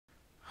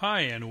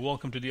Hi and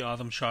welcome to the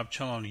Azam Shop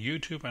channel on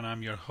YouTube, and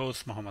I'm your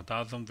host Muhammad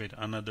Azam with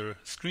another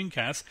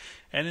screencast.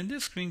 And in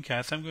this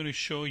screencast I'm going to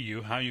show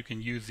you how you can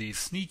use the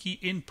Sneaky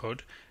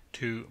Input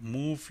to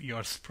move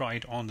your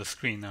sprite on the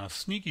screen. Now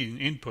Sneaky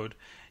Input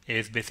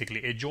is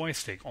basically a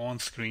joystick,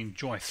 on-screen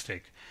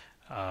joystick,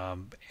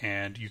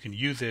 and you can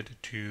use it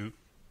to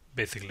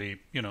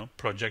basically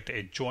project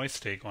a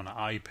joystick on an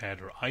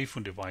iPad or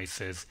iPhone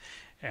devices,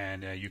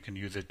 and you can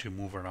use it to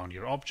move around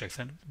your objects,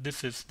 and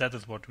that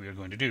is what we are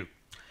going to do.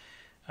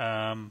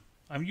 I'm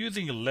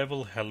using a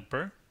level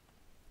helper,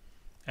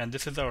 and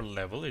this is our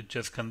level. It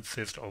just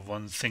consists of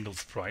one single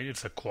sprite.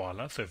 It's a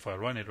koala. So if I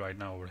run it right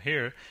now over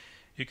here,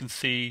 you can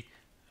see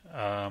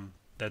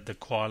that the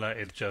koala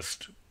is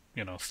just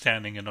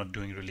standing and not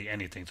doing really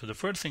anything. So the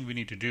first thing we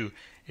need to do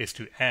is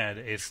to add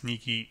a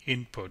sneaky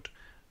input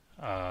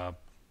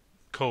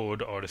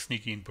code or a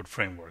sneaky input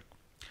framework.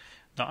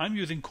 Now I'm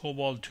using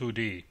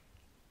Cocos2d.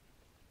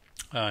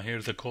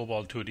 Here's the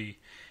Cocos2d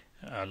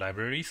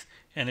libraries,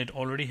 and it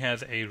already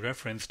has a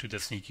reference to the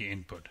sneaky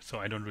input, so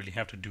I don't really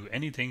have to do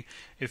anything.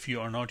 If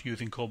you are not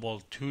using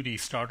Cocos2d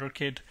starter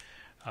kit,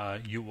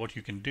 what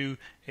you can do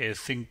is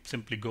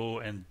simply go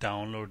and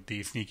download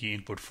the sneaky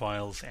input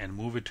files and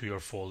move it to your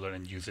folder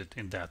and use it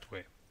in that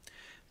way.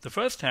 The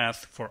first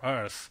task for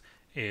us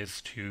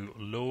is to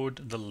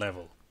load the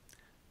level.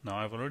 Now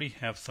I've already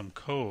have some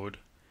code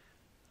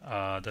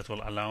that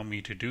will allow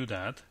me to do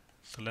that,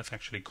 so let's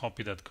actually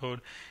copy that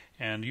code.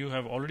 And you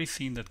have already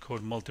seen that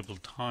code multiple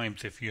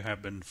times if you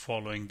have been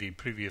following the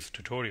previous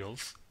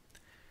tutorials.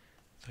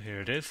 So here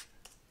it is.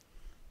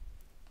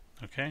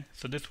 Okay,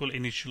 so this will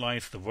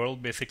initialize the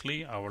world.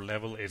 Basically our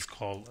level is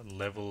called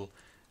level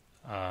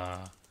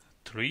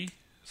 3.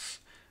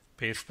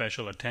 Pay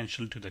special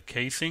attention to the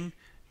casing.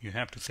 You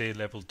have to say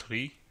level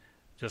 3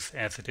 just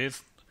as it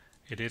is.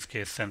 It is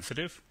case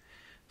sensitive.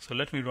 So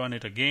let me run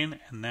it again,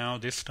 and now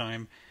this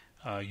time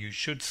you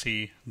should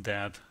see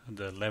that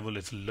the level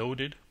is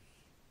loaded.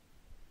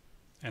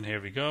 And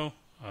here we go.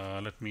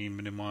 Let me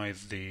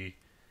minimize the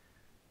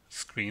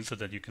screen so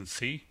that you can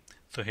see.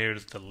 So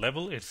here's the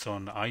level. It's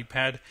on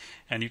iPad,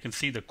 and you can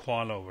see the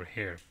koala over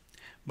here.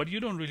 But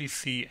you don't really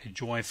see a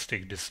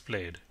joystick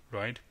displayed,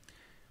 right?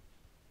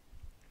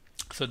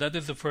 So that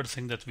is the first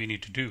thing that we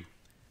need to do.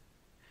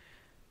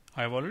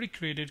 I've already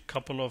created a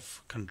couple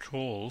of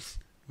controls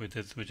which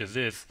is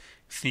this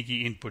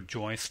sneaky input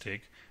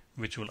joystick,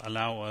 which will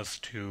allow us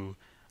to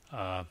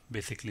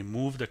basically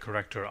move the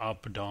character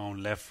up,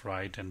 down, left,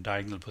 right, and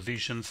diagonal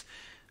positions.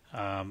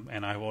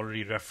 And I've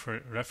already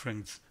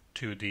referenced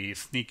to the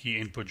sneaky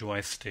input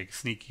joystick,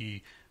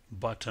 sneaky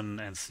button,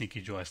 and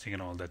sneaky joystick,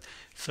 and all that.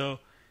 So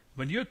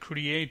when you're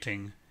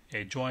creating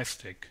a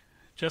joystick,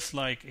 just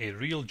like a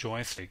real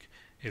joystick,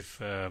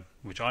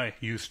 which I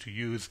used to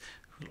use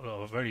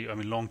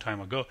long time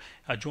ago,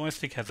 a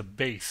joystick has a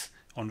base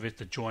on which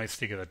the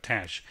joystick is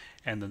attached,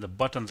 and then the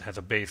buttons has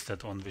a base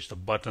on which the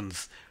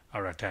buttons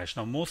are attached.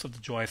 Now most of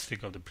the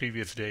joystick of the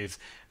previous days,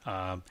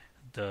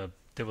 there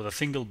was a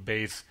single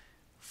base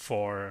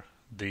for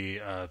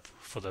the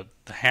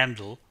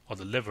handle or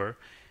the lever,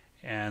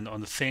 and on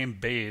the same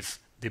base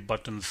the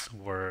buttons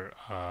were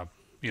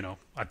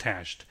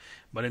attached.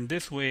 But in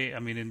this way,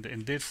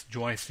 in this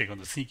joystick, on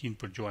the sneaky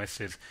input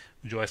joystick,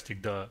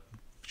 the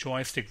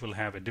joystick will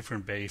have a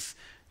different base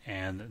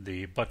and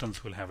the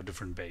buttons will have a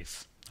different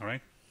base. All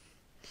right.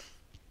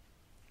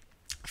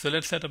 So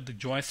let's set up the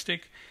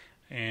joystick,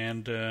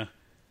 and let's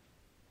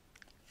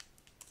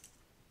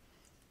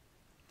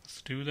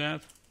do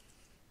that.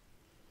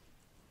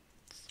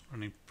 It's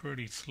running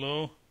pretty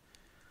slow.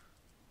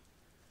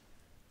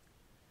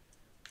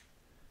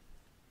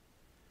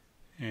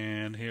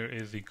 And here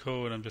is the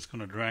code. I'm just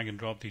going to drag and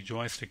drop the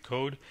joystick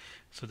code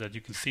so that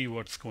you can see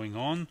what's going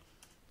on.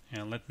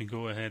 And let's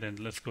go ahead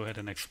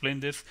and explain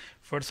this.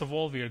 First of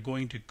all, we are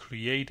going to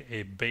create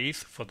a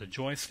base for the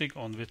joystick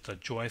on which the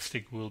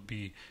joystick will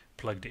be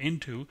plugged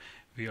into.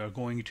 We are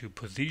going to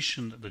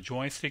position the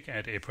joystick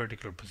at a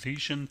particular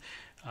position.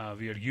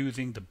 We are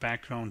using the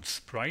background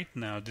sprite.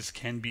 Now this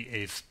can be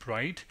a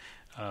sprite.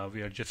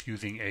 We are just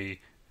using a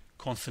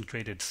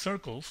concentrated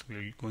circles. We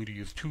are going to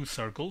use two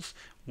circles.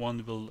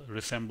 One will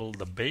resemble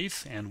the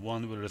base and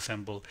one will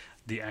resemble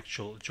the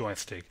actual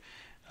joystick.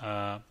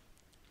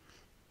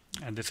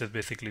 And this is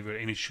basically we're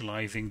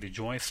initializing the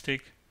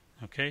joystick.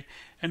 Okay,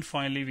 and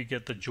finally we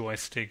get the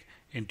joystick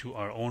into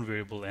our own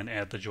variable and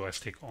add the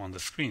joystick on the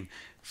screen.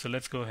 So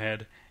let's go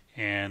ahead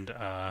and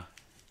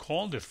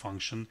call this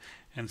function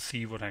and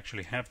see what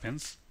actually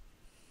happens.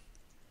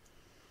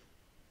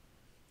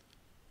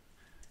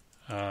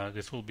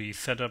 This will be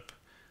setup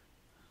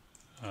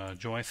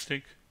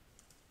joystick,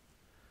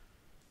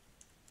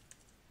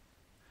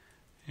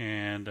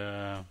 and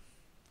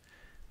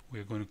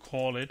we're going to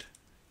call it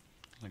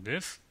like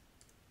this.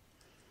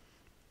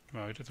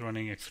 Well, it is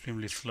running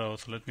extremely slow,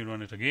 so let me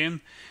run it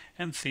again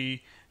and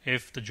see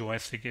if the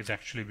joystick is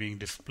actually being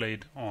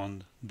displayed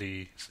on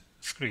the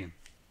screen.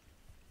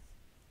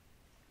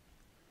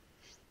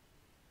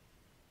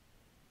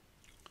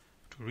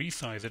 To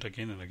resize it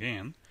again and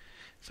again.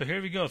 So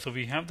here we go. So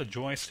we have the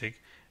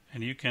joystick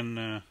and you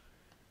can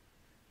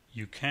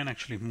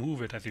actually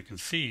move it. As you can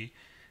see,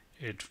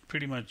 it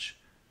pretty much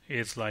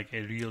is like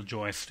a real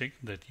joystick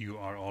that you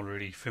are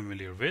already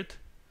familiar with,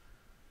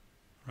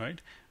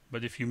 right?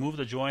 But if you move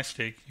the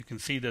joystick, you can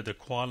see that the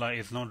koala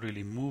is not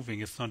really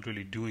moving, it's not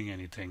really doing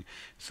anything.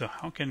 So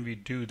how can we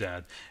do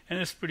that? And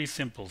it's pretty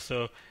simple.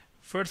 So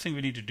first thing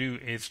we need to do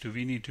is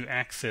we need to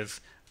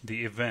access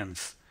the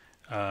events.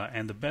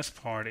 And the best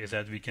part is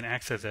that we can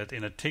access that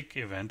in a tick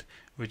event,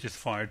 which is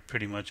fired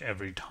pretty much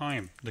every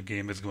time the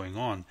game is going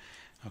on.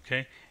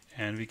 Okay,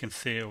 and we can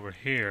say over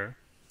here,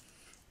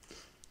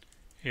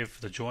 if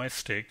the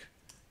joystick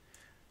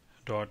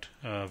dot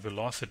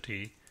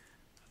velocity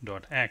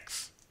dot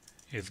x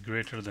is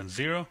greater than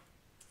 0,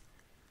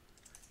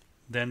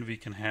 then we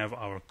can have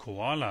our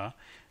koala,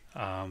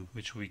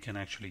 which we can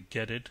actually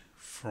get it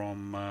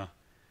from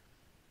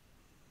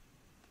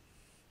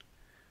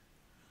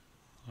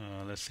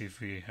let's see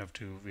if we have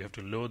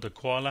to load the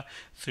koala.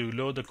 So to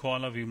load the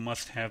koala, we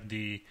must have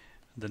the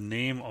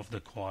name of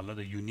the koala,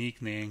 the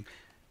unique name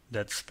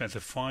that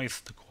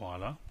specifies the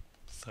koala.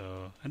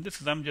 So, and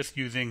this is, I'm just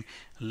using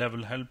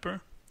Level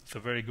Helper. It's a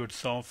very good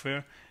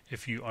software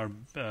if you are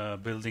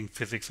building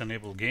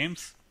physics-enabled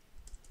games.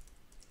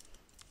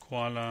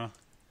 Koala,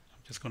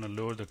 I'm just going to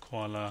load the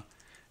koala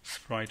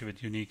sprite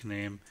with unique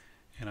name,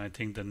 and I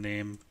think the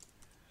name,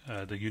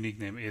 the unique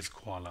name is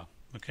koala.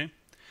 Okay,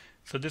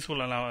 so this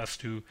will allow us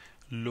to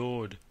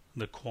load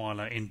the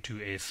koala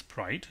into a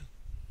sprite.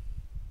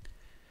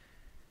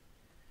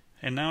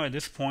 And now at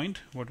this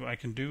point, what I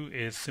can do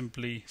is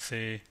simply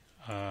say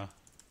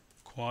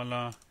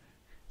koala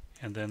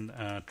and then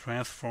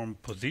transform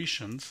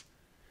positions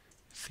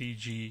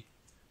cg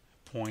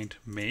point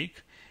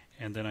make,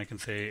 and then I can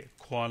say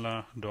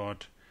koala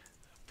dot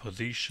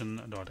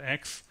position dot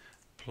x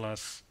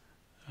plus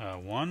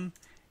 1,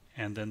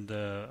 and then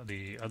the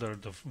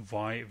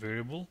y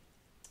variable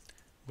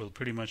will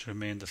pretty much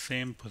remain the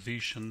same,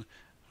 position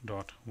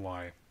dot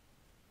y.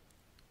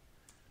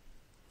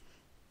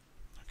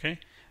 Okay,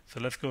 so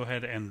let's go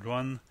ahead and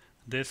run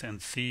this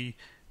and see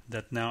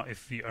that now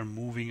if we are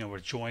moving our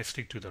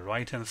joystick to the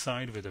right hand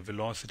side where the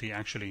velocity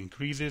actually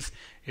increases,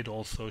 it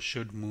also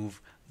should move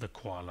the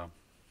koala.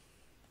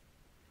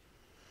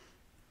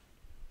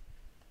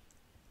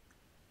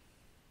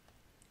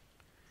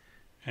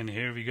 And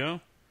here we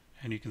go,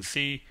 and you can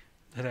see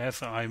that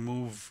as I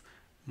move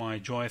my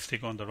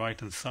joystick on the right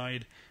hand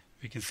side,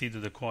 we can see that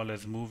the koala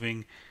is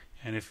moving,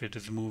 and if it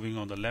is moving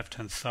on the left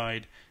hand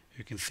side,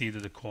 you can see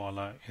that the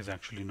koala is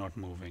actually not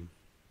moving.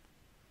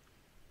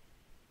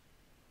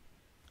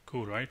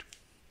 Cool, right?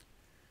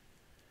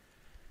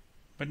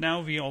 But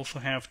now we also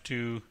have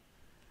to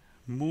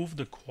move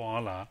the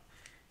koala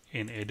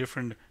in a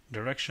different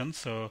direction,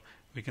 so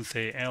we can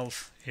say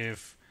else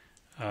if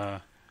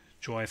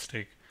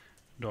joystick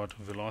dot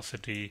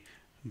velocity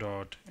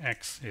dot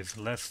x is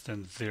less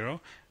than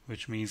 0,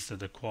 which means that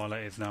the koala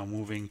is now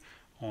moving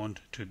on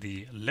to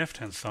the left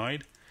hand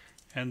side,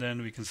 and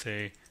then we can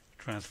say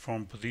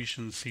transform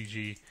position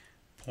cg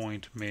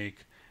point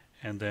make,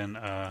 and then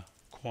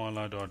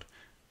koala dot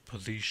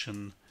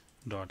position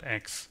dot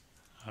x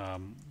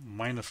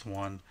minus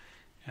 1,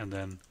 and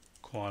then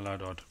koala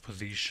dot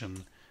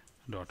position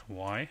dot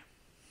y.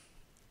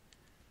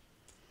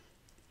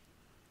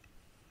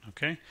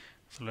 Okay,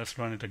 so let's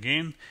run it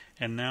again,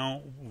 and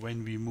now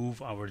when we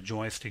move our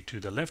joystick to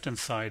the left hand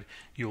side,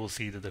 you will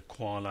see that the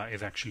koala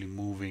is actually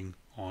moving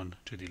on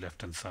to the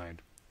left hand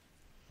side.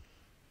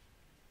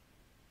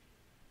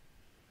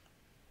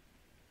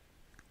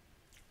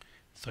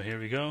 So here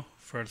we go.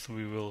 First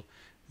we will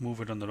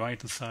move it on the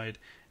right hand side,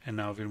 and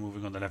now we're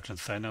moving on the left hand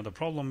side. Now the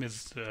problem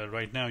is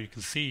right now you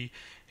can see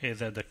is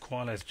that the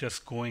koala is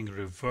just going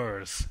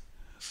reverse.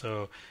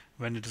 So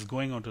when it is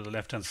going onto the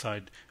left hand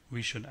side,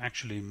 we should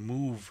actually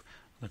move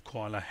the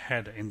koala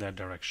head in that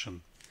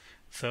direction.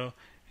 So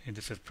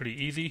this is pretty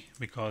easy,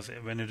 because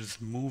when it is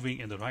moving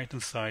in the right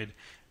hand side,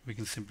 we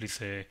can simply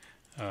say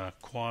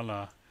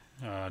koala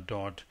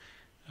dot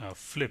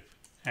flip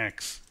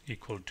x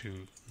equal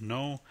to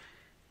no,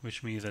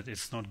 which means that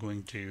it's not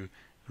going to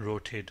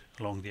rotate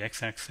along the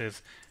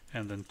x-axis,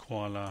 and then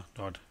koala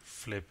dot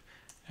flip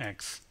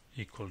x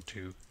equal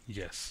to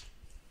yes.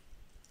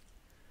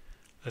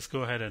 Let's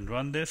go ahead and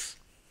run this.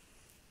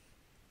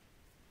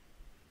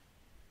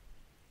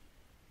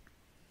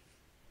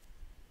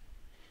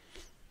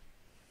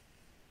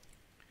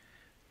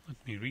 Let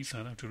me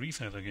resize. I have to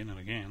resize again and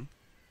again.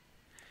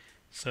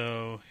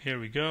 So here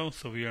we go.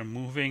 So we are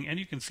moving, and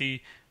you can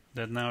see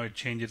that now it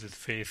changes its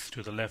face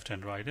to the left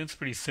and right. It's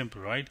pretty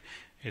simple, right?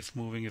 It's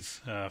moving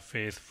its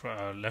face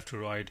from left to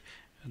right,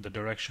 the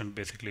direction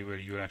basically where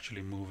you're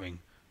actually moving.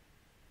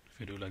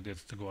 If you do like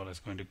this, the koala is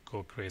going to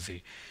go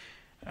crazy.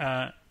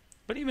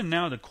 But even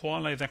now the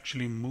koala is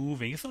actually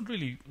moving. It's not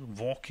really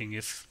walking,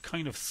 it's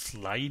kind of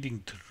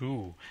sliding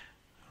through,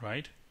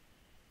 right?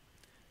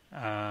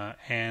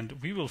 And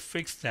we will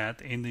fix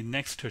that in the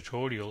next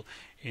tutorial,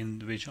 in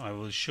which I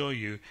will show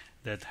you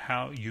that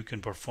how you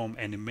can perform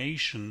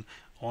animation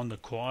on the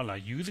koala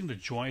using the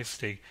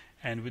joystick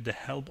and with the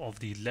help of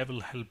the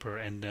level helper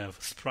and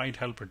sprite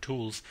helper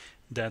tools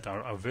that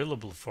are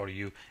available for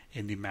you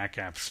in the Mac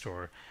App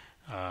Store.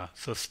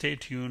 So stay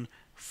tuned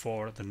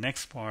for the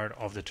next part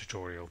of the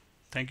tutorial.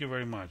 Thank you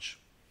very much.